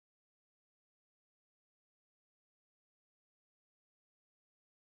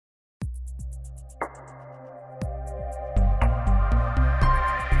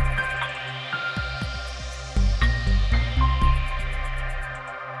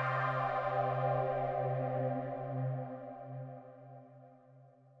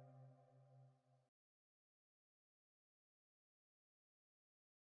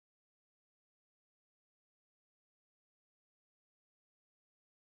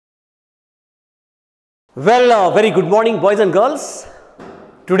Well, very good morning, boys and girls.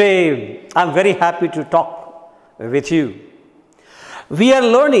 Today, I'm very happy to talk with you. We are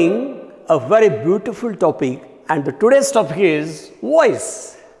learning a very beautiful topic, and today's topic is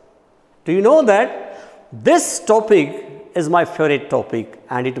voice. Do you know that this topic is my favorite topic,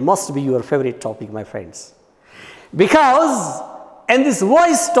 and it must be your favorite topic, my friends? Because in this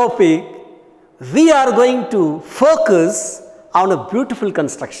voice topic, we are going to focus on a beautiful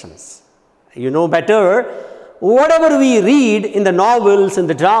constructions. You know better, whatever we read in the novels, in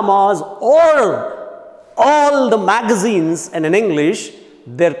the dramas, or all the magazines and in English,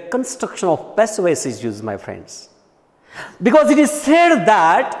 their construction of passive voice is used, my friends. Because it is said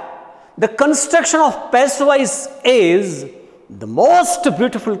that the construction of passive voice is the most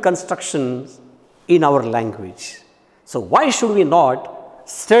beautiful construction in our language. So why should we not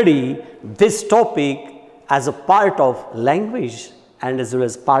study this topic as a part of language and as well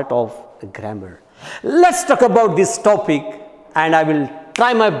as part of grammar? Let's talk about this topic, and I will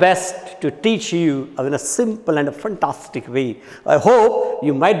try my best to teach you in a simple and a fantastic way. I hope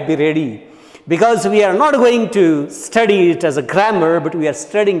you might be ready, because we are not going to study it as a grammar, but we are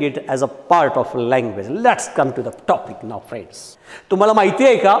studying it as a part of language. Let's come to the topic now, friends. तुम्हाला माहिती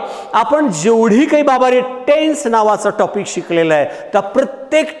आहे का, आपण जेवढी काही बाबारे tense नावाचा topic शिकलेला आहे, त्या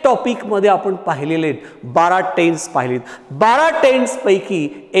प्रत्येक टॉपिक मध्ये आपण पाहिलेले 12 टेन्स पाहिलेत. 12 टेन्स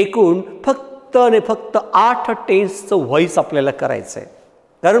पैकी एकूण फक्त 8 टेन्सचं व्हॉइस आपल्याला करायचं आहे.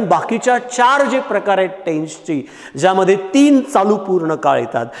 कारण बाकीच्या 4 जे प्रकार आहेत टेन्सची, ज्यामध्ये 3 चालू पूर्ण काळ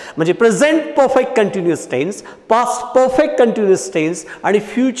येतात, म्हणजे present perfect continuous tense, past perfect continuous tense आणि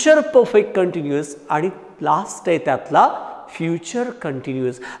फ्युचर परफेक्ट कंटिन्युअस, आणि लास्ट आहे त्यातला फ्युचर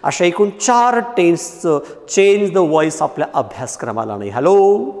कंटिन्युअस. अशा एकूण 4 टेन्सचं चेंज द व्हॉइस आपल्या अभ्यासक्रमाला नाही.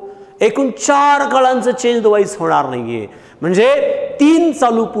 हॅलो, एकूण 4 काळांचं चेंज द व्हॉइस होणार नाहीये. म्हणजे 3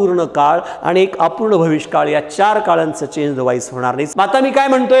 चालू पूर्ण काळ आणि एक अपूर्ण भविष्यकाळ, या 4 काळांचं चेंज द व्हॉइस होणार नाही. आता मी काय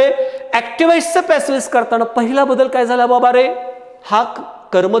म्हणतोय, ऍक्टिव्ह व्हॉइसचं पॅसिव्ह व्हॉइस करताना पहिला बदल काय झाला बाबा रे? हा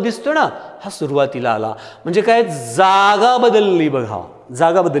कर्म दिसतोय ना, हा सुरुवातीला आला. म्हणजे काय, जागा बदलली. बघा,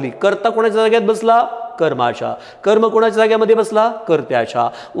 जागा बदलली. कर्ता कोणाच्या जागेत बसला? कर्माच्या. कर्म कोणाच्या जागेमध्ये बसला? कर्त्याच्या.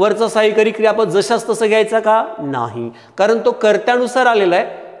 वरचा सहाय्यकारी क्रियापद जशाच तसं घ्यायचा का? नाही, कारण तो कर्त्यानुसार आलेला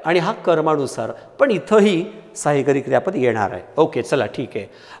आहे आणि हा कर्मानुसार. पण इथंही सहाय्यकारी क्रियापद येणार आहे. ओके, चला ठीक आहे.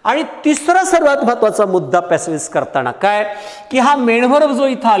 आणि तिसरा सर्वात महत्त्वाचा मुद्दा पॅसिव्ह व्हॉइस करताना काय, की हा मेन व्हर्ब जो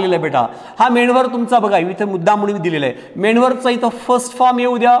इथं आलेला आहे बेटा, हा मेन व्हर्ब तुमचा बघा इथं मुद्दा म्हणून दिलेला आहे. मेन व्हर्बचा इथं फर्स्ट फॉर्म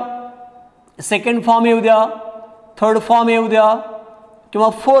येऊ द्या, सेकंड फॉर्म येऊ द्या, थर्ड फॉर्म येऊ द्या, किंवा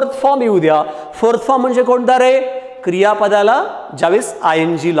फोर्थ फॉर्म येऊ द्या. फोर्थ फॉर्म म्हणजे कोणता रे? क्रियापदाला ज्यावेळेस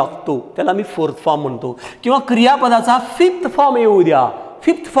आयएनजी लागतो त्याला मी फोर्थ फॉर्म म्हणतो. किंवा क्रियापदाचा फिफ्थ फॉर्म येऊ द्या.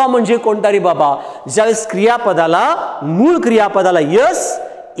 फिफ्थ फॉर्म म्हणजे कोणता रे बाबा? ज्यावेळेस क्रियापदाला, मूळ क्रियापदाला यस,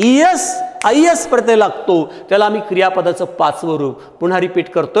 ईएस, आयएस प्रत्यय लागतो त्याला आम्ही क्रियापदाचं 5वं रूप. पुन्हा रिपीट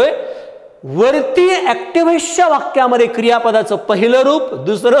करतोय, वरती ऍक्टिव्ह व्हॉइसच्या वाक्यामध्ये क्रियापदाचं पहिलं रूप,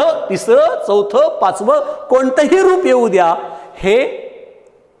 दुसरं, तिसरं, चौथं, 5वं कोणतंही रूप येऊ द्या, हे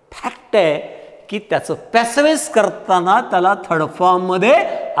फॅक्ट आहे की त्याचं पॅसिव्ह व्हॉइस करताना त्याला थर्ड फॉर्म मध्ये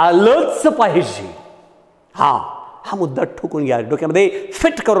आलंच पाहिजे. हा मुद्दा ठोकून घ्या, डोक्यामध्ये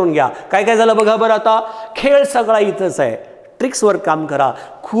फिट करून घ्या. काय काय झालं बघा बरं. आता खेळ सगळा इथंच आहे. ट्रिक्सवर काम करा.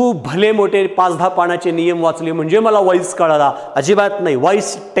 खूप भले मोठे 5-10 पानाचे नियम वाचले म्हणजे मला व्हॉइस कळाला, अजिबात नाही.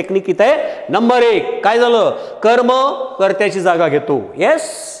 व्हॉइस टेक्निक इथे आहे. नंबर 1 काय झालं? कर्म कर्त्याची जागा घेतो,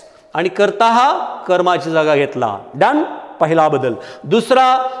 येस, आणि कर्ता हा कर्माची जागा घेतला. डन, पहिला बदल.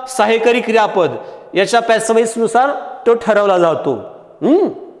 दुसरा, सहाय्यकारी क्रियापद याच्या पॅसिव्ह व्हॉइस नुसार तो ठरवला जातो.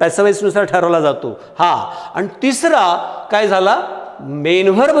 पॅसिव्ह व्हॉइस नुसार ठरवला जातो. हा, आणि तिसरा काय झाला? मेन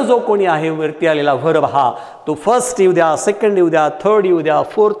व्हर्ब जो कोणी आहे वरती आलेला व्हर्ब, हा तो फर्स्ट येऊ द्या, सेकंड येऊ द्या, थर्ड येऊ द्या,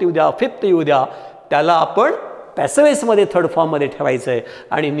 फोर्थ येऊ द्या, फिफ्थ येऊ द्या, त्याला आपण पॅसिव्ह व्हॉइस मध्ये थर्ड फॉर्म मध्ये ठेवायचं आहे.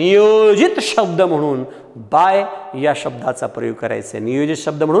 आणि नियोजित शब्द म्हणून बाय या शब्दाचा प्रयोग करायचा आहे. नियोजित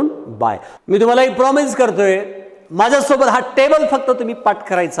शब्द म्हणून बाय. मी तुम्हाला एक प्रॉमिस करतोय, माझ्यासोबत हा टेबल फक्त तुम्ही पाठ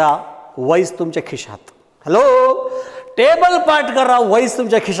करायचा, व्हॉइस तुमच्या खिशात. हॅलो, टेबल पाठ करा, व्हॉइस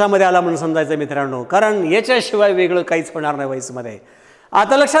तुमच्या खिशामध्ये आला म्हणून समजायचं मित्रांनो, कारण याच्याशिवाय वेगळं काहीच होणार नाही व्हॉइसमध्ये.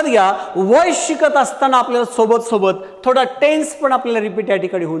 आता लक्षात घ्या, व्हॉइस शिकत असताना आपल्याला सोबत सोबत थोडा टेन्स पण आपल्याला रिपीट या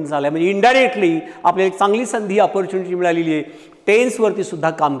ठिकाणी होऊन झालाय. म्हणजे इनडायरेक्टली आपल्याला एक चांगली संधी, अपॉर्च्युनिटी मिळालेली आहे टेन्सवरती सुद्धा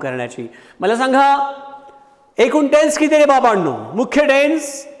काम करण्याची. मला सांगा, एकूण टेन्स किती रे बाबांनो? मुख्य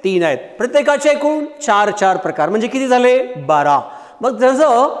टेन्स 3 आहेत, प्रत्येकाचे एकूण 4 प्रकार, म्हणजे किती झाले? 12. मग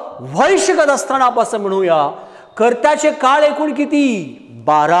जसं व्हॉइस शिकत असताना आपण असं म्हणूया, कर्त्याचे काळ एकूण किती?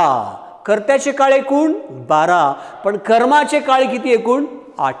 12. कर्त्याचे काळ एकूण 12, पण कर्माचे काळ किती? एकूण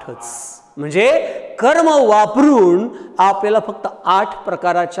 8च. म्हणजे कर्म वापरून आपल्याला फक्त 8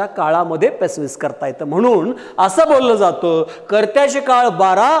 प्रकाराच्या काळामध्ये पॅसिव्ह करता येतं. म्हणून असं बोललं जातं कर्त्याचे काळ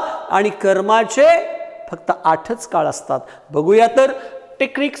 12 आणि कर्माचे फक्त 8च काळ असतात. बघूया तर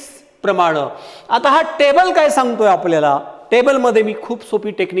टेक्निक्स प्रमाणे. आता हा टेबल काय सांगतोय आपल्याला, टेबलमध्ये मी खूप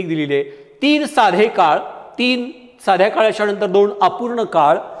सोपी टेक्निक दिलेली आहे. 3 साधे काळ, 3 साध्या काळाच्या नंतर 2 अपूर्ण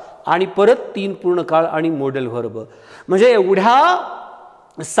काळ आणि परत 3 पूर्ण काळ आणि मॉडेल व्हर्ब. म्हणजे एवढ्या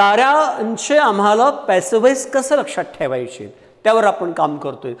साऱ्यांचे आम्हाला पॅसिव्हाइज कसं लक्षात ठेवायचे त्यावर आपण काम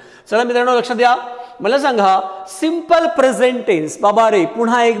करतोय. चला मित्रांनो लक्षात द्या. मला सांगा सिंपल प्रेझेंट टेन्स. बाबा रे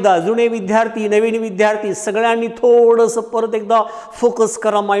पुन्हा एकदा जुने विद्यार्थी नवीन विद्यार्थी सगळ्यांनी थोडंसं परत एकदा फोकस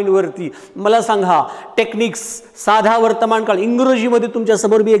करा माइंडवरती. मला सांगा टेक्निक्स साधा वर्तमान काळ. इंग्रजीमध्ये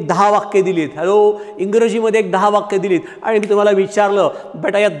तुमच्यासमोर मी एक 10 वाक्य दिलीत. हॅलो, इंग्रजीमध्ये एक 10 वाक्य दिलीत आणि मी तुम्हाला विचारलं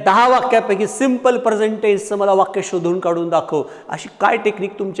बेटा या 10 वाक्यापैकी सिंपल प्रेझेंट टेन्सचं मला वाक्य शोधून काढून दाखव. अशी काय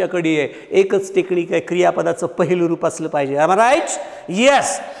टेक्निक तुमच्याकडे आहे? एकच टेक्निक आहे, क्रियापदाचं पहिलं रूप असलं पाहिजे. I am right?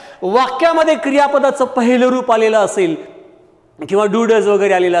 येस. वाक्यामध्ये क्रियापदाचं पहिलं रूप आलेलं असेल किंवा डू डज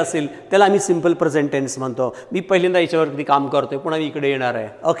वगैरे आलेलं असेल त्याला आम्ही सिंपल प्रेझेंट टेन्स म्हणतो. मी पहिल्यांदा याच्यावरती काम करतोय, पुन्हा मी इकडे येणार आहे.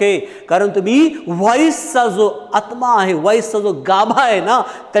 ओके, कारण तुम्ही व्हॉइसचा जो आत्मा आहे, व्हॉइसचा जो गाभा आहे ना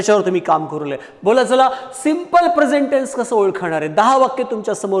त्याच्यावर तुम्ही काम करूले. बोला चला सिंपल प्रेझेंट टेन्स कसं ओळखणार आहे? 10 वाक्य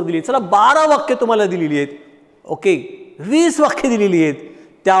तुमच्या समोर दिली, चला 12 वाक्य तुम्हाला दिलेली आहेत. ओके, 20 वाक्य दिलेली आहेत.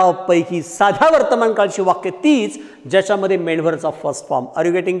 त्यापैकी साध्या वर्तमान काळची वाक्य तीच ज्याच्यामध्ये मेनव्हरचा first form. R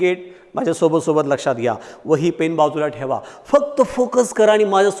you getting it? माझ्यासोबत लक्षात घ्या. वही पेन बाजूला ठेवा, फक्त फोकस करा आणि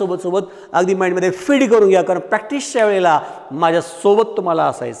माझ्यासोबत अगदी माइंडमध्ये फीड करून घ्या. कारण प्रॅक्टिसच्या वेळेला माझ्यासोबत तुम्हाला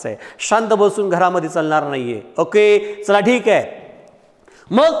असायचं आहे, शांत बसून घरामध्ये चालणार नाहीये. ओके चला ठीक आहे.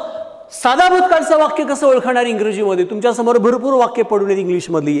 मग साधा भूतकाळचं वाक्य कसं ओळखणार इंग्रजीमध्ये? तुमच्यासमोर भरपूर वाक्य पडून आहेत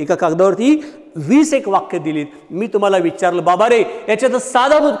इंग्लिशमधली. एका कागदावरती 20 वाक्य दिलीत. मी तुम्हाला विचारलं बाबा रे याच्यात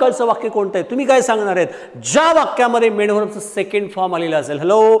साधा भूतकाळचं वाक्य कोणतं आहे? तुम्ही काय सांगणार आहेत? ज्या वाक्यामध्ये मेन व्हर्बचं सेकंड फॉर्म आलेला असेल.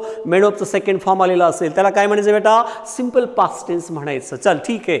 हॅलो, मेन व्हर्बचं सेकंड फॉर्म आलेला असेल त्याला काय म्हणायचं बेटा? सिंपल पास्ट टेन्स म्हणायचं. चल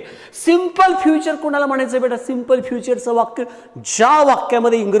ठीक आहे. सिंपल फ्युचर कोणाला म्हणायचं बेटा? सिंपल फ्युचरचं वाक्य ज्या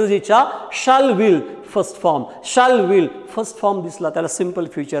वाक्यामध्ये इंग्रजीच्या shall will first form, shall will first form दिसला त्याला सिंपल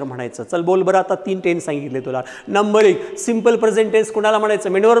फ्युचर म्हणायचं. चल बोल बरं. आता 3 टेन्स सांगितले तुला. नंबर 1 सिंपल प्रेझेंट टेन्स कोणाला म्हणायचं?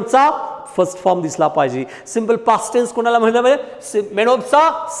 मेन व्हर्बचा फर्स्ट फॉर्म दिसला पाहिजे. सिंपल पास्ट टेन्स कोणाला म्हणायला पाहिजे? मेन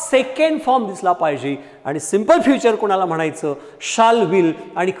व्हर्बचा सेकंड फॉर्म दिसला पाहिजे. आणि सिंपल फ्युचर कोणाला म्हणायचं? शाल विल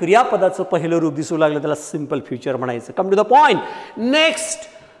आणि क्रियापदाचं पहिलं रूप दिसू लागलं त्याला सिंपल फ्युचर म्हणायचं. Come to the point. Next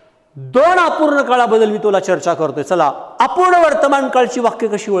 2 अपूर्ण काळाबद्दल मी तुला चर्चा करतोय. चला अपूर्ण वर्तमान काळची वाक्य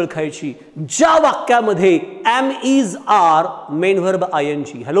कशी ओळखायची? ज्या वाक्यामध्ये M is R main verb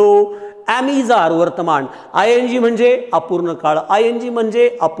आयएनजी. Hello, M is R वर्तमान, आयएनजी म्हणजे अपूर्ण काळ, आयएनजी म्हणजे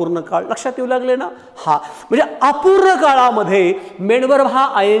अपूर्ण काळ. लक्षात येऊ लागले ना? हा म्हणजे अपूर्ण काळामध्ये मेन व्हर्ब हा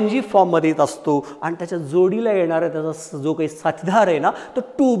आयएनजी फॉर्म मध्ये येत असतो आणि त्याच्या जोडीला येणारा त्याचा जो काही साथीदार आहे ना तो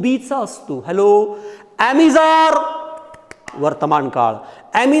टू बीचा असतो. हॅलो, एम इज आर वर्तमान काळ,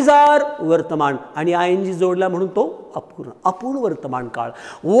 एम इज आर वर्तमान आणि आयएनजी जोडला म्हणून तो अपूर्ण वर्तमान काळ.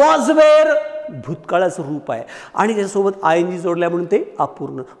 वॉज वेअर भूतकाळाचं रूप आहे आणि त्याच्यासोबत आयएनजी जोडल्या म्हणून ते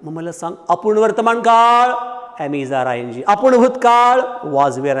अपूर्ण. मग मला सांग अपूर्ण वर्तमान काळ एम इज आर आयएनजी, अपूर्ण भूतकाळ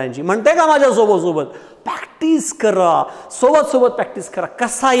वॉज वेअर आयएनजी. म्हणते का माझ्यासोबत? प्रॅक्टिस करा, सोबत प्रॅक्टिस करा.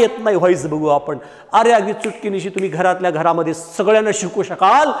 कसा येत नाही व्हॉइस बघू आपण. अरे अगदी चुटकीनिशी तुम्ही घरातल्या घरामध्ये सगळ्यांना शिकू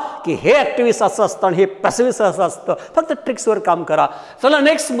शकाल की हे ॲक्टिव्हिस्ट असं असतं आणि हे पॅसिव्हिस्ट असं असतं. फक्त ट्रिक्सवर काम करा. चला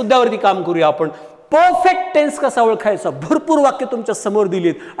नेक्स्ट मुद्द्यावरती काम करूया आपण. परफेक्ट टेन्स कसा ओळखायचा? भरपूर वाक्य तुमच्या समोर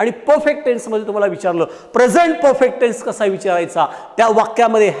दिलीत आणि परफेक्ट टेन्समध्ये तुम्हाला विचारलं प्रेझेंट परफेक्ट टेन्स कसा विचारायचा? त्या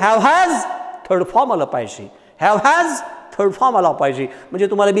वाक्यामध्ये हॅव हॅज थर्ड फॉर्म आला पाहिजे. हॅव हॅज थर्ड फॉर्म आला पाहिजे. म्हणजे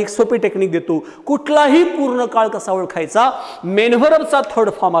तुम्हाला मी एक सोपी टेक्निक देतो. कुठलाही पूर्ण काळ कसा ओळखायचा? मेन व्हर्बचा थर्ड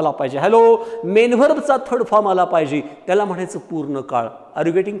फॉर्म आला पाहिजे. हॅलो, मेन व्हर्बचा थर्ड फॉर्म आला पाहिजे त्याला म्हणायचं पूर्ण काळ. R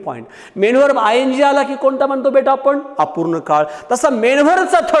you getting point? Main verb आयएनजी आला की कोणता म्हणतो बेटा आपण? अपूर्ण काळ. तसा मेन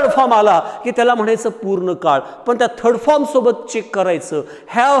व्हर्बचा थर्ड फॉर्म आला की त्याला म्हणायचं पूर्ण काळ. पण त्या थर्ड फॉर्म सोबत चेक करायचं.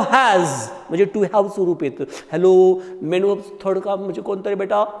 हॅव हॅज म्हणजे टू हॅवचं रूप येतं. हॅलो, मेन व्हर्ब थर्ड का म्हणजे कोणतरी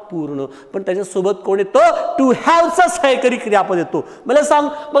बेटा? पूर्ण. पण त्याच्यासोबत कोण येतं? टू हॅवचा सहाय्यकारी क्रियापद येतो. मला सांग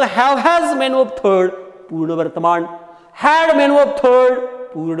मग have has main verb third पूर्ण वर्तमान, हॅड मेन व्हर्ब थर्ड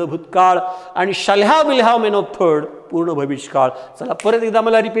पूर्ण भूतकाळ आणि shall have will have main verb third पूर्ण भविष्यकाळ. चला परत एकदा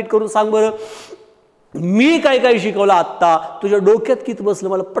मला रिपीट करून सांग बरं. मी काय काय शिकवलं आत्ता तुझ्या डोक्यात किती बसलं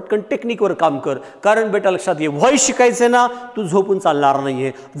मला पटकन टेक्निकवर काम कर. कारण बेटा लक्षात घे, व्हॉइस शिकायचंय ना, तू झोपून चालणार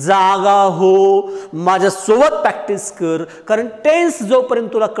नाहीये. जागा हो, माझ्यासोबत प्रॅक्टिस कर. कारण टेन्स जोपर्यंत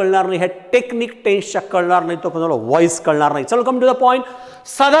तुला कळणार नाही, ह्या टेक्निक टेन्सच्या कळणार नाही, तोपर्यंत तुला व्हॉइस कळणार नाही. चलो कम टू द पॉइंट.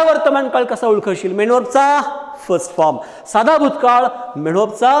 साधा वर्तमान काळ कसा ओळखशील? Main वर्बचा first form. साधा भूतकाळ मेन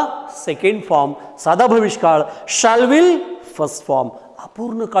वर्बचा सेकंड फॉर्म. साधा भविष्यकाळ शॅल विल फर्स्ट फॉर्म.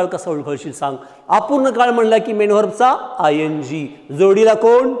 अपूर्ण काळ कसा ओळखशील सांग? अपूर्ण काळ म्हणला की मेन व्हर्बचा आयएनजी, जोडीला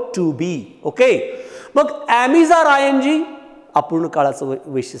कोण? To be. ओके, मग एम इज आर आयएनजी अपूर्ण काळाचं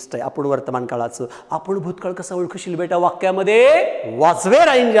वैशिष्ट्य आहे, अपूर्ण वर्तमान काळाचं. अपूर्ण भूतकाळ कसा ओळखशील बेटा? वाक्यामध्ये वॉज वेअर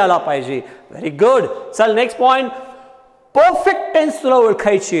आयएनजी आला पाहिजे. Very good. चल नेक्स्ट पॉइंट. परफेक्ट टेन्स तुला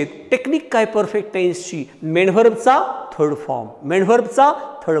ओळखायची. टेक्निक काय perfect टेन्सची? Main व्हर्बचा third form. Main व्हर्बचा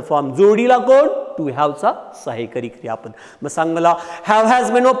third form, जोडीला कोण? टू हॅवचा सहाय्यकारी क्रियापद. मग सांग मला, have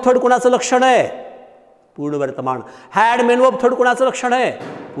has main verb third कोणाचं लक्षण आहे? पूर्ण वर्तमान. हॅड मेन वर्ब थर्ड कोणाचं लक्षण आहे?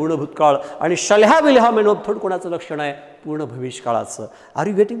 पूर्ण भूतकाळ. आणि shall have will have main verb third कोणाचं लक्षण आहे? पूर्ण भविष्यकाळाचं. R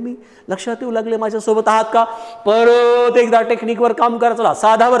you getting me? लक्षात येऊ लागले? माझ्यासोबत आहात का? परत एकदा टेक्निकवर काम करा. चला,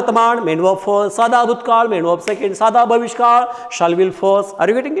 साधा वर्तमान मेन वर्ब फर्स्ट, साधा भूतकाळ मेन वर्ब सेकंड, साधा भविष्यकाळ shall will first. R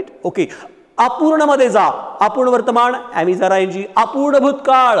you getting it? Okay. अपूर्ण मध्ये जा. अपूर्ण वर्तमान एम इज आर आयएनजी. अपूर्ण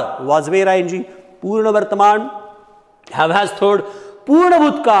भूतकाळ वॉज वेअर आयएनजी. पूर्ण वर्तमान हॅव हॅज थर्ड. पूर्ण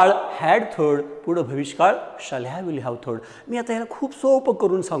भूतकाळ हॅड थर्ड. पूर्ण भविष्यकाळ shall have will have third. मी आता याला खूप सोपं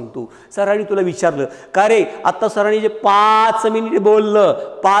करून सांगतो. सरांनी तुला विचारलं का रे आता सरांनी जे 5 मिनिट बोललं,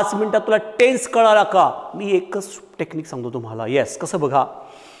 5 मिनिटात तुला टेन्स कळाला का? मी एकच टेक्निक सांगतो तुम्हाला. येस, कसं बघा.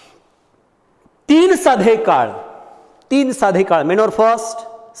 3 साधे काळ. 3 साधे काळ. Main verb first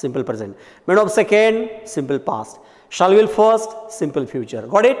simple present. Main verb second simple past. Shall will first simple future.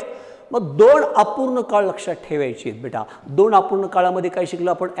 Got it? मग 2 अपूर्ण काळ लक्षात ठेवायचे आहेत बेटा. 2 अपूर्ण काळामध्ये काय शिकलो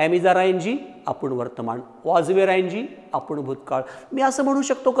आपण? एम इज आर आयएनजी अपूर्ण वर्तमान, वॉज वेअर आयएनजी अपूर्ण भूतकाळ. मी असं म्हणू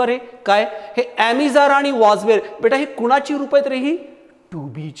शकतो का रे काय हे एम इज आर आणि वॉज वेअर बेटा ही कुणाची रूप आहेत रे? ही टू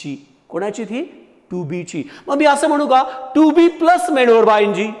बीची. कोणाची? ही टू बीची. मग मी असं म्हणू का to be plus main verb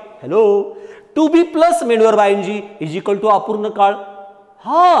आयएनजी? Hello, to be plus main verb आयएनजी is equal to अपूर्ण काळ.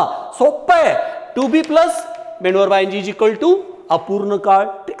 हा सोपं आहे. To be plus main verb आयएनजी is equal to अपूर्ण काळ.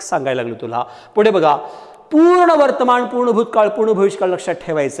 ट्रिक सांगायला लागलो तुला. पुढे बघा. पूर्ण वर्तमान पूर्ण भूतकाळ पूर्ण भविष्यकाळ लक्षात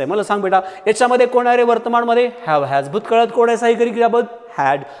ठेवायचं आहे. मला सांग बेटा याच्यामध्ये कोण आहे रे? वर्तमानमध्ये हॅव हॅज. भूतकाळात कोण आहे? सहाय्यकारी क्रियापद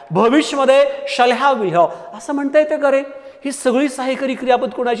had. भविष्यमध्ये shall have will have. असं म्हणता येते का रे? ही सगळी सहाय्यकारी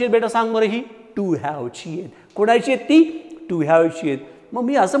क्रियापद कोणाची आहेत बेटा सांग बरं? ही टू हॅवची आहेत. कोणाची आहेत ती? टू हॅवची आहेत. मग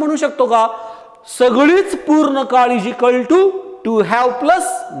मी असं म्हणू शकतो का सगळीच पूर्ण काळ is equal to have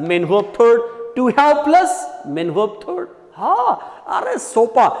plus main verb third. To have plus main verb third. हा, अरे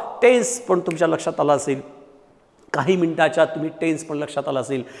सोपा. टेन्स पण तुमच्या लक्षात आला असेल. काही मिनिटाच्या तुम्ही टेन्स पण लक्षात आला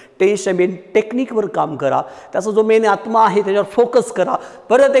असेल. टेन्सच्या मेन टेक्निकवर काम करा. त्याचा जो मेन आत्मा आहे त्याच्यावर फोकस करा.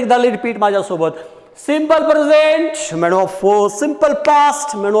 परत एकदा रिपीट माझ्यासोबत. Simple present main of first, simple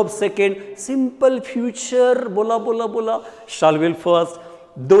past main of second, simple future बोला बोला बोला शॅल विल फर्स्ट.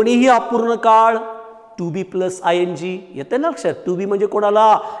 दोन्हीही अपूर्ण काळ to be plus I N G. येते ना लक्षात? टू बी म्हणजे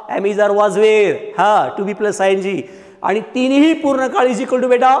कोणाला? M is R was were. हा, to be plus I N G. आणि तीनही पूर्ण काळ इज इक्वल टू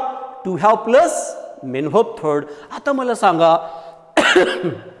बेटा to have plus main verb third. आता मला सांगा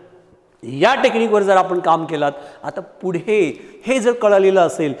या टेक्निकवर जर आपण काम केलात, आता पुढे हे जर कळालेलं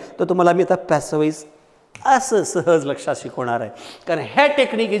असेल तर तुम्हाला मी आता पॅसिव्ह वॉइस असं सहज लक्षात शिकवणार आहे. कारण ह्या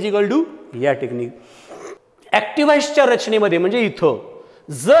टेक्निक इज इक्वल टू या टेक्निक. ऍक्टिव्ह वॉइसच्या रचनेमध्ये म्हणजे इथं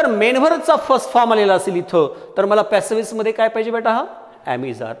जर मेन वर्बचा फर्स्ट फॉर्म आलेला असेल इथं, तर मला पॅसिव्ह वॉइसमध्ये काय पाहिजे बेटा? हा एम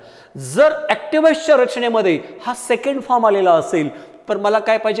इज आर. जर ऍक्टिव्ह वॉइसच्या रचनेमध्ये हा सेकंड फॉर्म आलेला असेल तर मला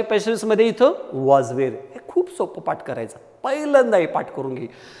काय पाहिजे पॅसिव्ह वॉइसमध्ये? इथं वॉज वेअर. हे खूप सोपं पाठ करायचं. पहिल्यांदा हे पाठ करून घे.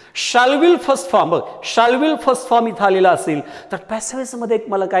 Shall will first form. बघ, शॅल विल फर्स्ट फॉर्म इथं आलेला असेल तर पॅसिव्ह वॉइसमध्ये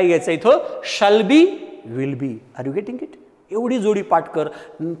मला काय घ्यायचं? इथं shall be will be. R you getting it? एवढी जोडी पाठ कर.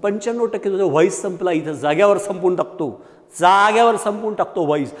 95% तुझा व्हॉइस संपला. इथं जाग्यावर संपून टाकतो. जाग्यावर संपून टाकतो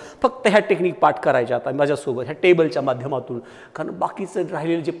व्हॉइस. फक्त ह्या टेक्निक पाठ करायच्या आता माझ्यासोबत ह्या टेबलच्या माध्यमातून. कारण बाकीचं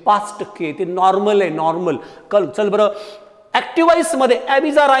राहिलेले जे 5% ते नॉर्मल आहे. नॉर्मल चल बरं. Active वॉइसमध्ये M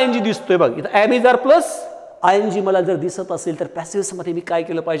is R I N G दिसतोय बघ. इथं M is R plus I N G मला जर दिसत असेल तर पॅसिव्ह वॉइसमध्ये मी काय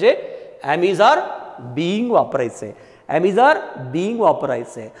केलं पाहिजे? M is R being वापरायचंय. M is R being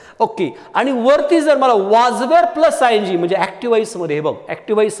वापरायचंय. Okay. आणि वरती जर मला was were plus I N G म्हणजे ऍक्टिव्ह वॉइसमध्ये हे बघ,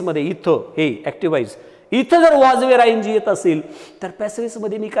 ऍक्टिव्ह वॉइसमध्ये इथं हे ऍक्टिव्ह वॉइस इथं जर was were I N G येत असेल तर पॅसिव्ह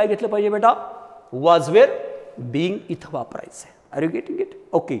वॉइसमध्ये मी काय घेतलं पाहिजे बेटा? वॉज वेअर बीइंग इथं वापरायचंय. R you getting it?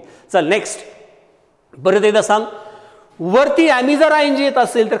 Okay. चल नेक्स्ट. परत एकदा सांग. वरती M is R I N G येत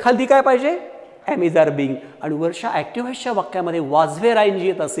असेल तर खाली काय पाहिजे? एम इज आर बीइंग आणि वरच्या ॲक्टिव्ह व्हॉइसच्या वाक्यामध्ये वॉज वेअर आयएनजी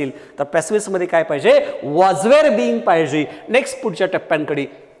येत असेल तर पॅसिव्ह व्हॉइसमध्ये काय पाहिजे, वॉज वेअर बीइंग पाहिजे. नेक्स्ट पुढच्या टप्प्यांकडे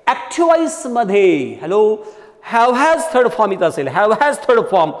active व्हॉइसमध्ये hello have has third form येत असेल, हॅव हॅज थर्ड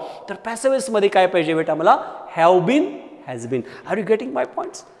फॉर्म तर पॅसिव्ह व्हॉइसमध्ये काय पाहिजे बेटा मला, have bin has bin. R you getting my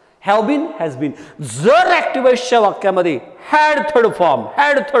points? Have bin has bin. जर ॲक्टिव्ह व्हॉइसच्या वाक्यामध्ये हॅड थर्ड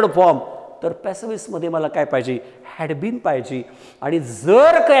फॉर्म तर पॅसिव्ह व्हॉइसमध्ये मला काय पाहिजे, हॅड बीन पाहिजे. आणि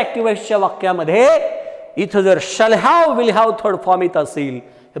जर का ॲक्टिव्ह व्हॉइसच्या वाक्यामध्ये इथं जर shall have will have third form येत असेल,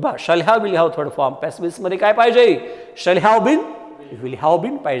 हे बघा shall have will have third form, passive व्हॉइसमध्ये काय पाहिजे, shall have bin will have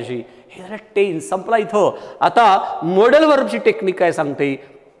bin पाहिजे. हे झालं टेन्स संपला इथं. आता मॉडेल वर्बची टेक्निक काय सांगते,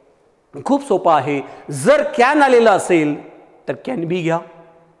 खूप सोपं आहे. जर कॅन आलेलं असेल तर कॅन बी घ्या,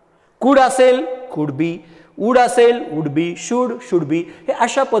 कुड असेल कुड बी, वुड असेल वुड बी, शुड बी, हे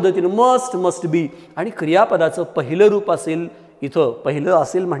अशा पद्धतीने मस्ट बी. आणि क्रियापदाचं पहिलं रूप असेल, इथं पहिलं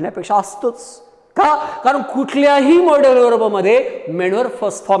असेल म्हणण्यापेक्षा असतंच का, कारण कुठल्याही model वर्बमध्ये main verb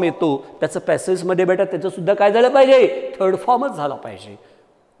first form येतो, त्याचं पॅसिव्हमध्ये बेटा त्याचं सुद्धा काय झालं पाहिजे, थर्ड फॉर्मच झाला पाहिजे.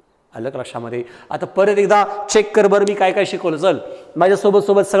 आलं का लक्षामध्ये? आता परत एकदा चेक कर बरं मी काय काय शिकवलं. चल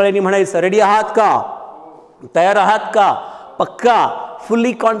माझ्यासोबत सगळ्यांनी म्हणायचं, रेडी आहात का, तयार आहात का, पक्का,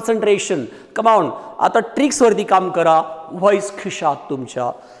 फुल्ली कॉन्सन्ट्रेशन, कमाऊन. आता ट्रिक्सवरती काम करा, व्हॉइस खिशात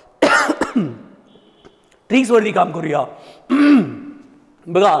तुमच्या ट्रिक्सवरती काम करूया.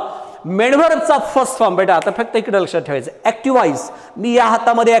 बघा मेन वर्बचा फर्स्ट फॉर्म बेटा, आता फक्त इकडे लक्षात ठेवायचं, ॲक्टिव्ह व्हॉइस. मी या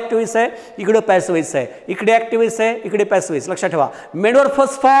हातामध्ये ॲक्टिव्ह व्हॉइस आहे, इकडे पॅसिव्ह व्हॉइस आहे, इकडे ॲक्टिव्ह व्हॉइस आहे, इकडे पॅसिव्ह व्हॉइस. लक्षात ठेवा मेन वर्ब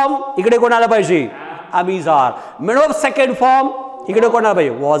फर्स्ट फॉर्म इकडे कोण आला पाहिजे, आम्हीज R. Main verb second form इकडे कोण आला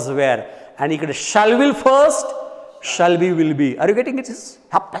पाहिजे, वॉज वेअर. आणि इकडे shall will first, shall be will be. R you getting it?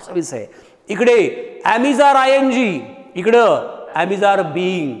 हा पॅसिव्ह व्हॉइस आहे. इकडे ॲमिज आर आयएनजी, इकडं ॲमिज आर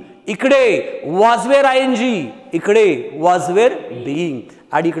बीइंग, इकडे वॉज वेअर आयएनजी, इकडे वॉज वेअर बीइंग.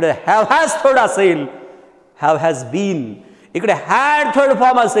 आणि इकडे हॅव हॅज थर्ड असेल, हॅव हॅज बीन. इकडे हॅड थर्ड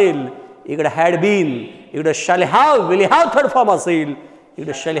फॉर्म असेल, इकडे हॅड बीन. इकडे shall have will have third form असेल,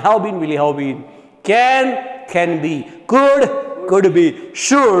 इकडे shall have bin will have bin. Can be, could be,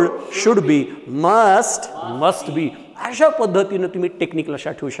 should be, must be. अशा पद्धतीने तुम्ही टेक्निक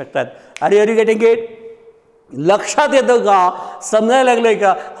लक्षात ठेवू शकतात. अरे गेटिंग इट? लक्षात येतं का, समजायला लागलंय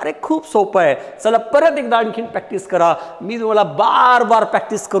का? अरे खूप सोपं आहे. चला परत एकदा आणखीन प्रॅक्टिस करा. मी तुम्हाला बार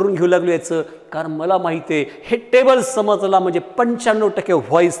प्रॅक्टिस करून घेऊ लागलो याचं, कारण मला माहिती आहे हे टेबल समजला म्हणजे 95%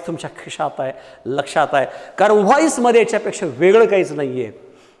 व्हॉइस तुमच्या खिशात आहे, लक्षात आहे. कारण व्हॉइसमध्ये याच्यापेक्षा वेगळं काहीच नाही आहे.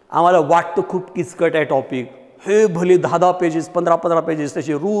 आम्हाला वाटतं खूप किचकट आहे टॉपिक, हे भले 10 पेजेस 15 पेजेस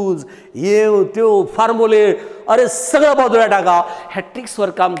त्याचे रूल्स ये त्यो फॉर्म्युले, अरे सगळं बाजूला टाका, ह्या ट्रिक्सवर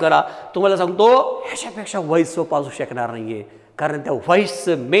काम करा. तुम्हाला सांगतो ह्याच्यापेक्षा व्हॉइस सोपा असू शकणार नाही आहे, कारण त्या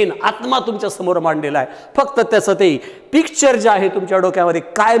व्हॉइसचं मेन आत्मा तुमच्या समोर मांडलेला आहे. फक्त त्याचं ते पिक्चर जे आहे तुमच्या डोक्यामध्ये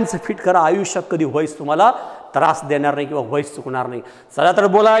कायमचं फिट करा. आयुष्यात कधी व्हॉइस तुम्हाला त्रास देणार नाही किंवा व्हॉइस चुकणार नाही. चला तर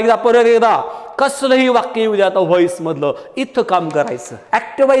बोला एकदा परत एकदा, कसलंही वाक्य येऊ द्या आता व्हॉइसमधलं, इथं काम करायचं.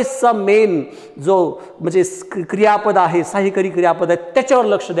 ॲक्टिव्ह व्हॉइसचा मेन जो म्हणजे क्रियापद आहे, सहाय्यकारी क्रियापद आहे, त्याच्यावर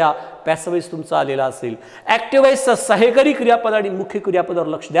लक्ष द्या. पॅसिव्ह व्हॉइस तुमचा आलेला असेल, ॲक्टिव्ह व्हॉइसचा सहाय्यकारी क्रियापद आणि मुख्य क्रियापदावर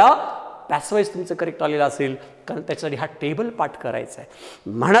लक्ष द्या. पॅसिव्ह व्हॉइस तुमचं करेक्ट आलेलं असेल, कारण त्याच्यासाठी हा टेबल पाठ करायचा आहे.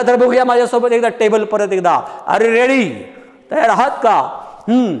 म्हणा तर बघूया माझ्यासोबत एकदा टेबल परत एकदा. अरे रेडी, तयार आहात का?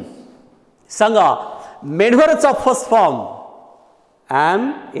 सांगा. Main वर्बचा first form M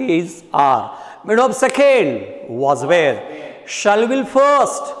is R. Main verb second was were. Shall will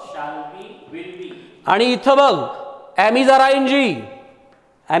first, आणि इथं बघ M is R आयएनजी,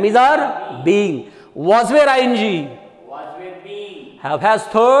 M is R being. Was were आयएनजी, have has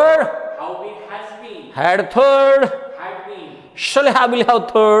third, had third, shall have will have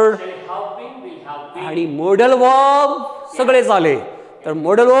third, आणि model verb सगळे झाले. तर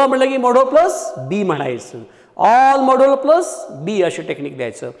model verb म्हटलं की मॉडो plus बी म्हणायचं, ऑल मॉडल प्लस बी अशी टेक्निक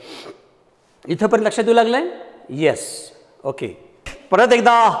द्यायचं. इथं पण लक्षात येऊ लागलंय? Yes, okay. परत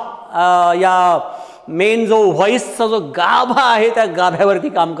एकदा या मेन जो व्हॉइसचा जो गाभा आहे त्या गाभ्यावरती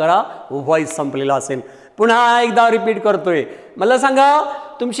काम करा. व्हॉइस संपलेला असेल. पुन्हा एकदा रिपीट करतोय. मला सांगा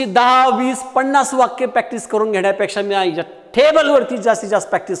तुमची 10, 20, 50 वाक्य प्रॅक्टिस करून घेण्यापेक्षा मी या टेबलवरती जास्तीत जास्त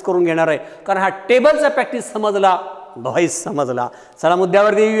प्रॅक्टिस करून घेणार आहे, कारण हा टेबलचा प्रॅक्टिस समजला, व्हॉइस समजला. चला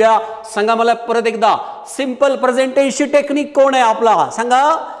मुद्द्यावरती येऊया. सांगा मला परत एकदा, सिंपल प्रेझेंट टेन्सची टेक्निक कोण आहे आपला? सांगा.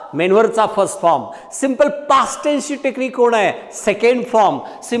 Main वर्बचा first form. Simple past टेन्सची technique कोण आहे? Second form.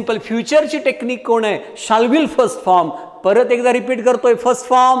 सिंपल फ्युचरची टेक्निक कोण आहे? Shall will first form. परत एकदा रिपीट करतोय. फर्स्ट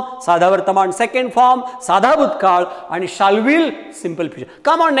फॉर्म साधा वर्तमान, सेकंड फॉर्म साधा भूतकाळ आणि shall will simple future.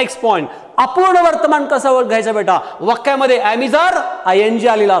 Come on next point. अपूर्ण वर्तमान कसं ओळखायचं बेटा? वाक्यामध्ये ॲमिजार आयएनजी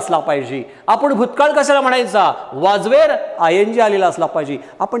आलेला असला पाहिजे. आपण भूतकाळ कशाला म्हणायचा? वाजवेर आयएनजी आलेला असला पाहिजे.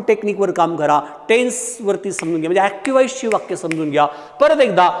 आपण टेक्निकवर काम करा, टेन्स वरती समजून घ्या, म्हणजे ॲक्टिव्ह वॉइसची वाक्य समजून घ्या. परत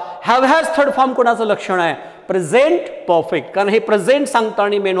एकदा हॅव हॅज थर्ड फॉर्म कोणाचं लक्षण आहे? प्रेझेंट परफेक्ट, कारण हे प्रेझेंट सांगतं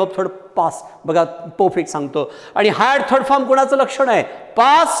आणि मेन ऑफ थर्ड पास्ट बघा परफेक्ट सांगतो. आणि हॅड थर्ड फॉर्म कोणाचं लक्षण आहे?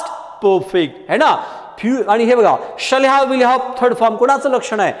 पास्ट परफेक्ट है ना. आणि हे बघा शल have will have third form कोणाचं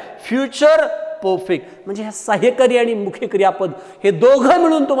लक्षण आहे? Future perfect. म्हणजे हे सहाय्यकारी आणि मुख्य क्रियापद हे दोघं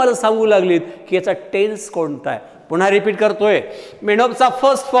मिळून तुम्हाला सांगू लागलेत की याचा टेन्स कोणता आहे. पुन्हा रिपीट करतोय. मेन ऑफचा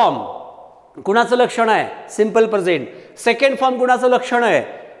फर्स्ट फॉर्म कुणाचं लक्षण आहे? Simple present. सेकंड फॉर्म कुणाचं लक्षण आहे?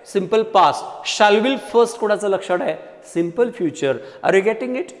 Simple past. Shall will first कोणाचं लक्षण आहे? Simple future. R you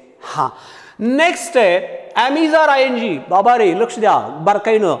getting it? हा. नेक्स्ट आहे ॲमिजार आयएनजी. बाबा रे लक्ष द्या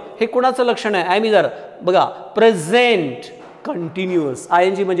बारकाईनं. हे कोणाचं लक्षण आहे? ॲमिजार बघा प्रेझेंट कंटिन्युअस.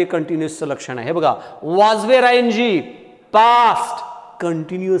 आयएनजी म्हणजे कंटिन्युअसचं लक्षण आहे. हे बघा वाजवेर आयएनजी पास्ट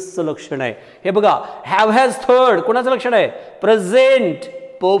कंटिन्युअसचं लक्षण आहे. हे बघा हॅव हॅज थर्ड कोणाचं लक्षण आहे? प्रेझेंट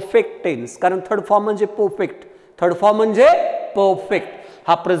परफेक्ट टेन्स, कारण थर्ड फॉर्म म्हणजे परफेक्ट. थर्ड फॉर्म म्हणजे परफेक्ट,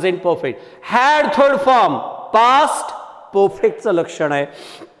 हा present perfect. Had third form past परफेक्टचं लक्षण आहे.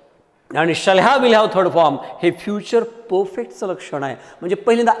 आणि शल have will have third form हे फ्युचर परफेक्टचं लक्षण आहे. म्हणजे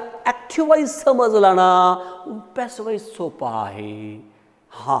पहिल्यांदा ॲक्टिव्ह वॉइस समजला ना, पॅसिव्ह वॉइस सोपा आहे.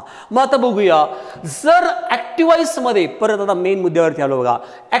 हां मग आता बघूया. जर ॲक्टिव्ह वॉइसमध्ये परत आता मेन मुद्द्यावरती आलो बघा.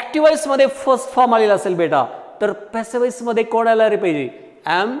 ॲक्टिव्ह वॉइसमध्ये फर्स्ट फॉर्म आलेला असेल बेटा, तर पॅसिव्ह वॉइसमध्ये कोण आला रे पाहिजे?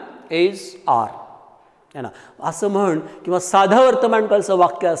 एम इज आर है ना. असं म्हण किंवा साधं वर्तमानकाळचं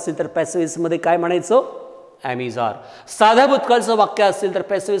वाक्य असेल तर पॅसिव्ह वॉइसमध्ये काय म्हणायचं? ॲमिजार. साध्या भूतकाळचं वाक्य असेल तर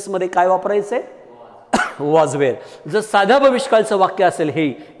पॅसिव्ह वॉइसमध्ये काय वापरायचंय? वाजवेर. जर साध्या भविष्यकाळचं वाक्य असेल हे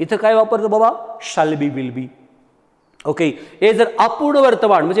इथं काय वापरतो बाबा? Shall be will be. Okay. हे जर अपूर्ण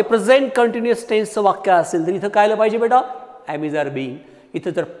वर्तमान म्हणजे प्रेझेंट कंटिन्युअस टेन्सचं वाक्य असेल तर इथं काय आलं पाहिजे बेटा? ॲमिजार बीइंग.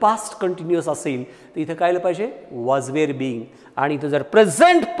 इथं जर पास्ट कंटिन्युअस असेल तर इथं काय आलं पाहिजे? वाजवेर बीइंग. आणि इथं जर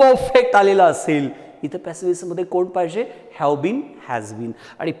प्रेझेंट परफेक्ट आलेला असेल इथं पॅसिव्ह वॉइसमध्ये कोण पाहिजे? Have bin, has bin.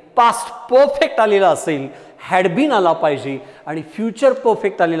 आणि पास्ट परफेक्ट आलेला असेल हॅड बीन आला पाहिजे. आणि फ्युचर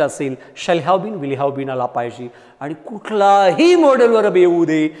परफेक्ट आलेला असेल shall have bin, will have bin आला पाहिजे. आणि कुठलाही मॉडेल वर्ब येऊ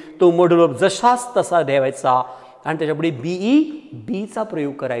दे तो मॉडेल वर्ब जशाच तसा द्यावायचा आणि त्याच्यापुढे बीई बीचा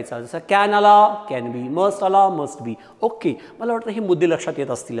प्रयोग करायचा. जसं कॅन आला कॅन बी, मस्ट आला मस्ट बी. ओके. मला वाटतं हे मुद्दे लक्षात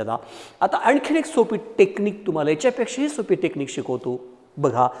येत असतील. आता आणखीन एक सोपी टेक्निक तुम्हाला याच्यापेक्षाही सोपी टेक्निक शिकवतो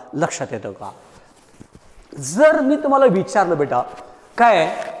बघा. लक्षात येतं का? जर मी तुम्हाला विचारलं बेटा काय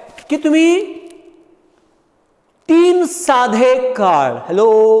की तुम्ही 3 साधे काळ, हॅलो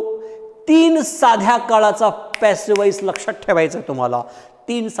 3 साध्या काळाचा पॅसिव्ह वॉइस लक्षात ठेवायचा आहे तुम्हाला.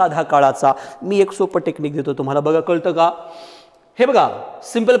 3 साध्या काळाचा मी एक सोपं टेक्निक देतो तुम्हाला बघा. कळतं का? हे बघा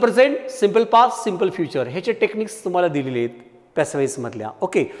simple present, simple past, simple future ह्याचे टेक्निक्स तुम्हाला दिलेले आहेत पॅसिव्ह वॉइस मधल्या.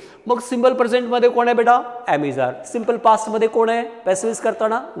 ओके. मग सिंपल प्रेझेंटमध्ये कोण आहे बेटा? ॲमिजार. सिंपल पास्टमध्ये कोण आहे पॅसिव्ह वॉइस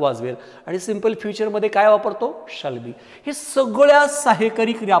करताना? वाजवेर. आणि सिंपल फ्युचरमध्ये काय वापरतो? Shall be. हे सगळ्या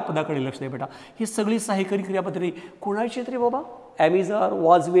सहाय्यकारी क्रियापदाकडे लक्ष द्या बेटा. ही सगळी सहाय्यकारी क्रियापदे कोणाची तरी बाबा? ॲमिजार,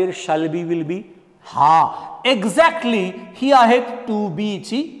 वाजवेर, शाल बी, विल बी. हा एक्झॅक्टली ही आहेत टू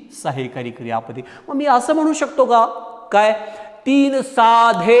बीची सहाय्यकारी क्रियापदे. मग मी असं म्हणू शकतो का काय 3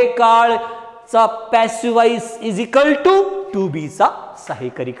 साधे काळचा passive voice is equal to बीचा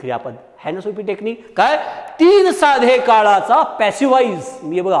सहाय्यकारी क्रियापद है ना. सोपी टेक्निक काय? 3 साधे काळाचा पॅसिव्ह वॉइस.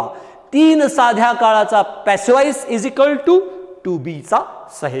 मी बघा 3 साध्या काळाचा passive voice is equal to बीचा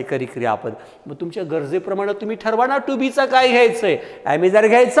सहाय्यकारी क्रियापद. मग तुमच्या गरजेप्रमाणे तुम्ही ठरवा ना टू बीचा काय घ्यायचंय? ॲमिजार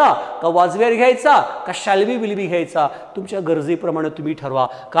घ्यायचा का वाजवेर घ्यायचा का शाल बी विल बी घ्यायचा? तुमच्या गरजेप्रमाणे तुम्ही ठरवा,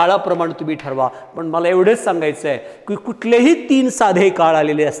 काळाप्रमाणे तुम्ही ठरवा. पण मला एवढंच सांगायचं आहे की कुठलेही 3 साधे काळ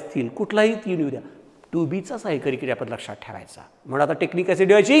आलेले असतील, कुठलाही 3 येऊ द्या, टू बीचा सहाय्यकारी क्रियापद लक्षात ठेवायचा. म्हणून आता टेक्निक कशी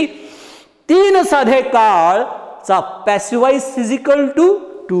ठेवायची? 3 साधे काळचा passive voice is equal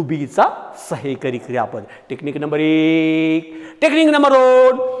to बीचा सहाय्यकारी क्रियापद. Technique number 1. टेक्निक नंबर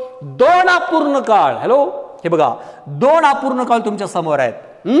 2 2 अपूर्ण काळ. हॅलो हे बघा 2 अपूर्ण काळ तुमच्या समोर आहेत.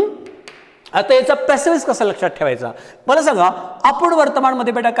 आता याचा पॅसिव्ह वॉइस कसा लक्षात ठेवायचा मला सांगा. अपूर्ण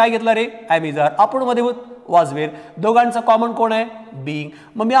वर्तमानमध्ये बेटा काय घेतला रे? ॲमिजार. अपूर्ण मध्ये वाजवेर. दोघांचा कॉमन कोण आहे? बीइंग.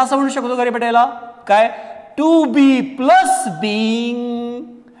 मग मी असं म्हणू शकतो का रे बेटा याला काय? टू बी प्लस बीइंग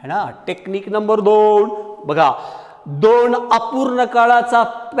है ना. टेक्निक नंबर 2 बघा 2 अपूर्ण काळाचा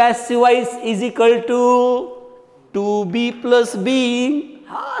passive voice is equal to be plus being.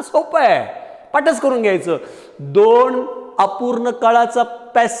 हा सोपं आहे, पाठच करून घ्यायचं. 2 अपूर्ण काळाचा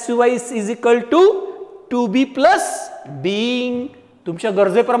passive voice is equal to be plus being. तुमच्या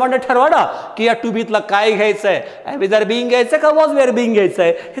गरजेप्रमाणे ठरवा ना की या टू बीतला काय घ्यायचं आहे, एम इज आर बीइंग घ्यायचं का वॉज वेअर बीइंग घ्यायचं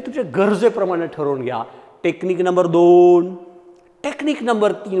आहे, हे तुमच्या गरजेप्रमाणे ठरवून घ्या. Technique number 2. टेक्निक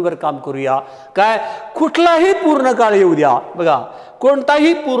नंबर 3 वर काम करूया. काय, कुठलाही पूर्ण काळ येऊ द्या, बघा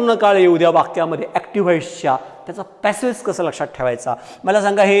कोणताही पूर्ण काळ येऊ द्या वाक्यामध्ये ऍक्टिव्ह व्हॉइसच्या, त्याचा पॅसिव्ह कसं लक्षात ठेवायचा मला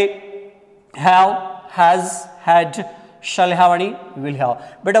सांगा. हे have, has, had, shall have आणि विल हॅव.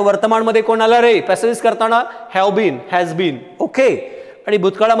 बेटा वर्तमानमध्ये कोण आलं रे पॅसिव्ह करताना? Have bin, has bin. Okay. आणि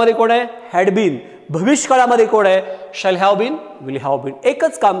भूतकाळामध्ये कोण आहे? Had bin. भविष्यकाळामध्ये कोण आहे? Shall have bin, will have bin.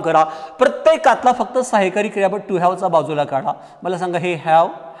 एकच काम करा, प्रत्येकातला फक्त सहाय्यकारी क्रियापद टू हॅवचा बाजूला काढा. मला सांगा हे have,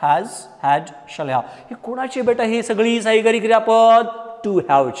 has, had, shall have हे कोणाची बेटा? ही सगळी सहाय्यकारी क्रियापद टू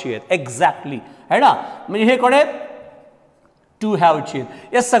हॅवची आहेत. एक्झॅक्टली आहे ना. म्हणजे हे कोण आहेत? टू हॅवची.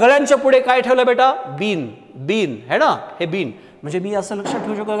 या सगळ्यांच्या पुढे काय ठेवलं बेटा? बीन. बीन है ना, हे बीन. म्हणजे मी असं लक्षात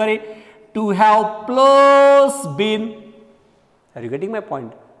ठेवू शकतो का रे? To have plus bin. R you getting my point?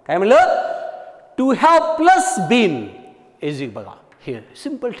 काय म्हणलं? To have plus bin is, बघा हे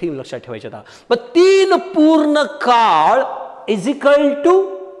सिंपल थीम लक्षात ठेवायचे. आता पण 3 पूर्ण काळ इज इक्वल टू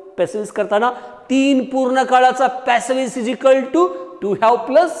पॅसिव्ह करताना 3 पूर्ण काळाचा passive is equal to have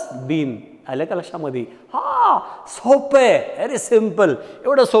plus bin. आलं का लक्षामध्ये? हा सोपं आहे, अरे सिंपल.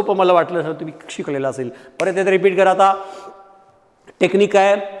 एवढं सोपं मला वाटलं सर तुम्ही शिकलेलं असेल. परत एकदा रिपीट करा. आता टेक्निक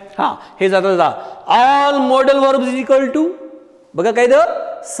आहे. हा हे जाता जा all model verb is equal to, बघा काय द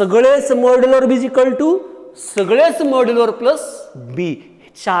सगळेच model verb is equal to सगळेच मॉडेल वर्ब प्लस बी.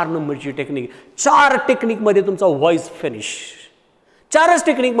 4 नंबरची टेक्निक. 4 टेक्निक मध्ये तुमचा व्हॉइस फिनिश. 4च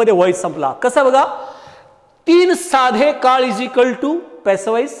टेक्निक मध्ये व्हॉइस संपला. कसा बघा? 3 साधे काळ is equal to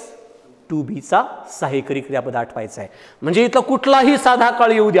passive to बीचा सहाय्यकारी क्रियापद आठवायचा आहे. म्हणजे इथं कुठलाही साधा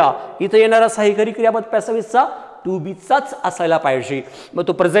काळ येऊ द्या, इथं येणारा सहाय्यकारी क्रियापद पॅसिव्हचा टू बीचाच असायला पाहिजे. मग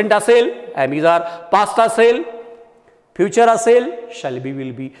तो प्रेझेंट असेल, एम इज आर, पास्ट असेल, फ्युचर असेल, शॅल बी,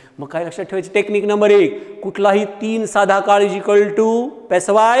 विल बी. मग काय लक्षात ठेवायचं? टेक्निक नंबर 1, कुठलाही 3 साधा काळ is equal to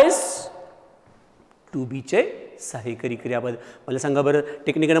passive to बीचे सहाय्यकारी क्रियापद. मला सांगा बरं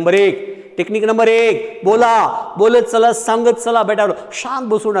टेक्निक नंबर 1. टेक्निक नंबर 1, बोला, बोलत चला, सांगत चला. बेटा शांत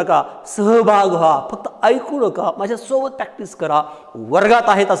बसू नका, सहभाग व्हा, फक्त ऐकू नका, माझ्यासोबत प्रॅक्टिस करा, वर्गात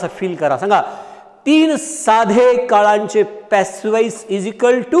आहेत असं फील करा. सांगा 3 साधे काळांचे पॅसिव्ह इज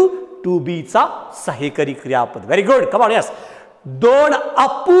इक्वल टू बीचा सहाय्यकारी क्रियापद. Very good, come on. Yes. 2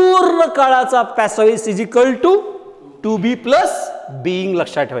 अपूर्ण काळाचा passive is equal to be plus being.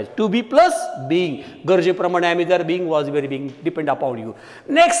 लक्षात ठेवायचं टू बी प्लस बीइंग. गरजेप्रमाणे M is R, being, was were, being, depend upon you.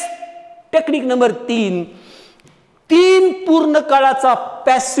 Next technique number 3, 3 पूर्ण काळाचा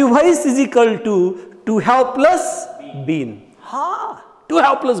passive is equal to have plus bin. हा to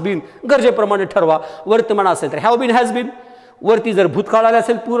have plus bin गरजेप्रमाणे ठरवा. वर्तमान असेल तर हॅव बीन, हॅज बीन. वरती जर भूतकाळ आला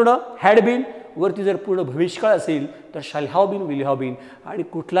असेल पूर्ण हॅड बीन. वरती जर पूर्ण भविष्यकाळ असेल तर shall have bin, will have bin. आणि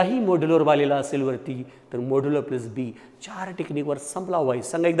कुठलाही मॉड्युलर आलेला असेल वरती तर मॉड्युलर प्लस बी. 4 टेक्निकवर संपला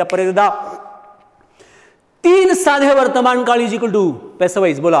व्हॉइस. सांगा एकदा परत एकदा. 3 साध्या वर्तमान काळ इज इक्वल टू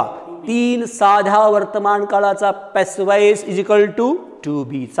पॅसिव्ह. बोला 3 साध्या वर्तमान काळाचा पॅसिव्ह इज इक्वल टू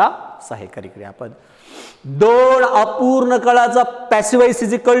बीचा सहाय्यकारी क्रियापद. 2 अपूर्ण काळाचा passive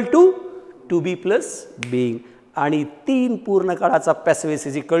is equal to be plus being. आणि 3 पूर्ण काळाचा passive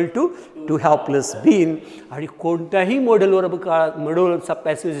is equal to have plus bin. आणि कोणत्याही modular मॉड्युलरचा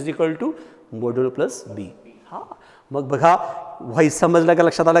passive is equal to modular plus बी. हा मग बघा व्हॉइस समजला का?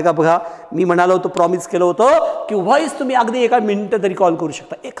 लक्षात आलं का? बघा मी म्हणालो होतो, प्रॉमिस केलं होतं की व्हॉइस तुम्ही अगदी 1 मिनिट तरी कॉल करू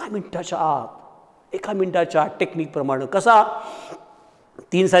शकता. 1 मिनिटाच्या आत, 1 मिनिटाच्या टेक्निक प्रमाणे. कसा?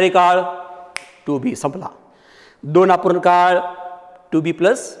 3 सारे काळ टू बी संपला. 2 अपूर्ण काळ टू बी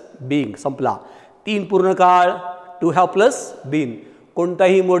प्लस बीइंग संपला. 3 पूर्ण काळ टू हॅव प्लस बीन.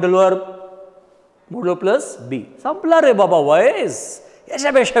 कोणताही मॉड्युलर मॉड्युलर प्लस बी संपला रे बाबा व्हॉइस.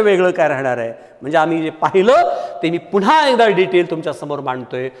 याच्यापेक्षा वेगळं काय राहणार आहे? म्हणजे आम्ही जे पाहिलं ते मी पुन्हा एकदा डिटेल तुमच्या समोर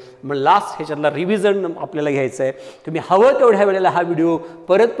मांडतोय. मग लास्ट ह्याच्यातला रिव्हिजन आपल्याला घ्यायचं आहे. तुम्ही हवं तेवढ्या वेळेला हा व्हिडिओ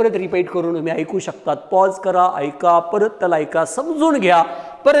परत रिपीट करून तुम्ही ऐकू शकतात. पॉज करा, ऐका, परत त्याला ऐका, समजून घ्या.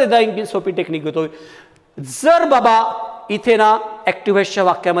 परत एकदा आणखी सोपी टेक्निक घेतोय. जर बाबा इथे ना ऍक्टिव्ह व्हॉइसच्या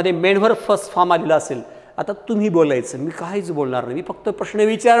वाक्यामध्ये मेन व्हर्ब फर्स्ट फॉर्म आलेला असेल, आता तुम्ही बोलायचं, मी काहीच बोलणार नाही, मी फक्त प्रश्न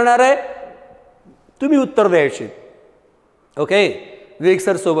विचारणार आहे, तुम्ही उत्तर द्यायचे. ओके, विवेक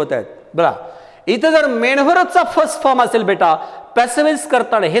सर सोबत आहेत. बघा इथं जर मेन व्हर्बचा फर्स्ट फॉर्म असेल बेटा, पॅसिव्ह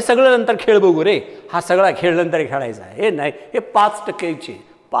करताना हे सगळं नंतर खेळ बघू रे, हा सगळा खेळ नंतर खेळायचा आहे. हे नाही, हे 5%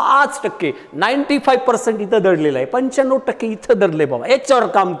 5% 95% इथं दडलेलं आहे, 95% इथं दडले. बाबा याच्यावर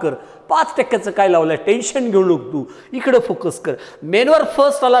काम कर. 5%चं काय लावलंय, टेन्शन घेऊ नको तू, इकडे फोकस कर. मेनवर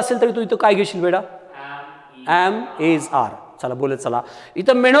फर्स्ट आला असेल तरी तू इथं काय घेशील बेटा? M is R. चला बोलत चला.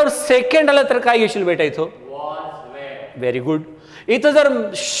 इथं मेनवर सेकंड आलं तर काय घेशील बेटा इथं? Very good. इथं जर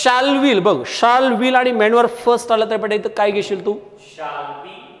शॅल विल बघ, शॅल विल आणि मेनवर फर्स्ट आलं तर बेटा इथं काय घेशील तू?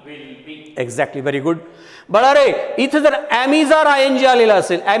 Exactly, very good. बळा रे इथं जर ॲमिजार आयएनजी आलेला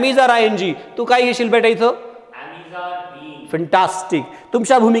असेल, ॲमिजार आयएनजी, तू काय घेशील बेटा इथं? फॅन्टास्टिक.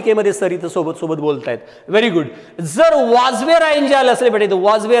 तुमच्या भूमिकेमध्ये सर इथं सोबत सोबत बोलतायत. Very good. जर वॉजवेअर आयएनजी आलं असेल बेटा इथं,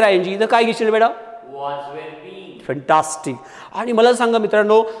 वॉजवेअर आयएनजी, इथं काय घेशील बेटा? फॅन्टास्टिक. आणि मला सांगा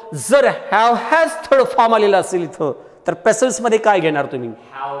मित्रांनो, जर हॅव हॅज थर्ड फॉर्म आलेला असेल इथं तर पेसेल्स मध्ये काय घेणार तुम्ही?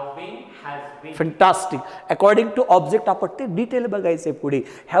 फॅन्टास्टिक. अकॉर्डिंग टू ऑब्जेक्ट आपण ते डिटेल बघायचंय पुढे.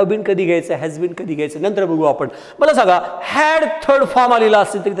 हॅव बीन कधी घ्यायचं, हॅज बीन कधी घ्यायचं नंतर बघू आपण. मला सांगा हॅड थर्ड फॉर्म आलेला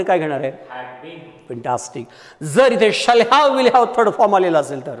असेल तर इथे काय घेणार आहे? फॅन्टास्टिक. जर इथे shall have will have third form आलेला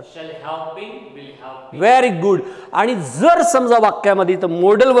असेल तर व्हेरी गुड. आणि जर समजा वाक्यामध्ये इथं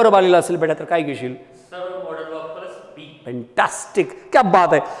मॉडेल वर्ब आलेला असेल बेटा तर काय घेशील? फॅन्टास्टिक. क्या बात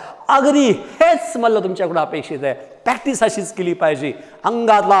आहे. अगदी हेच मला तुमच्याकडून अपेक्षित आहे. प्रॅक्टिस अशीच केली पाहिजे.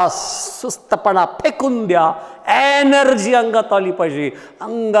 अंगातला सुस्तपणा फेकून द्या, एनर्जी अंगात आली पाहिजे,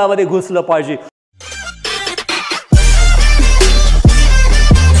 अंगामध्ये घुसलं पाहिजे.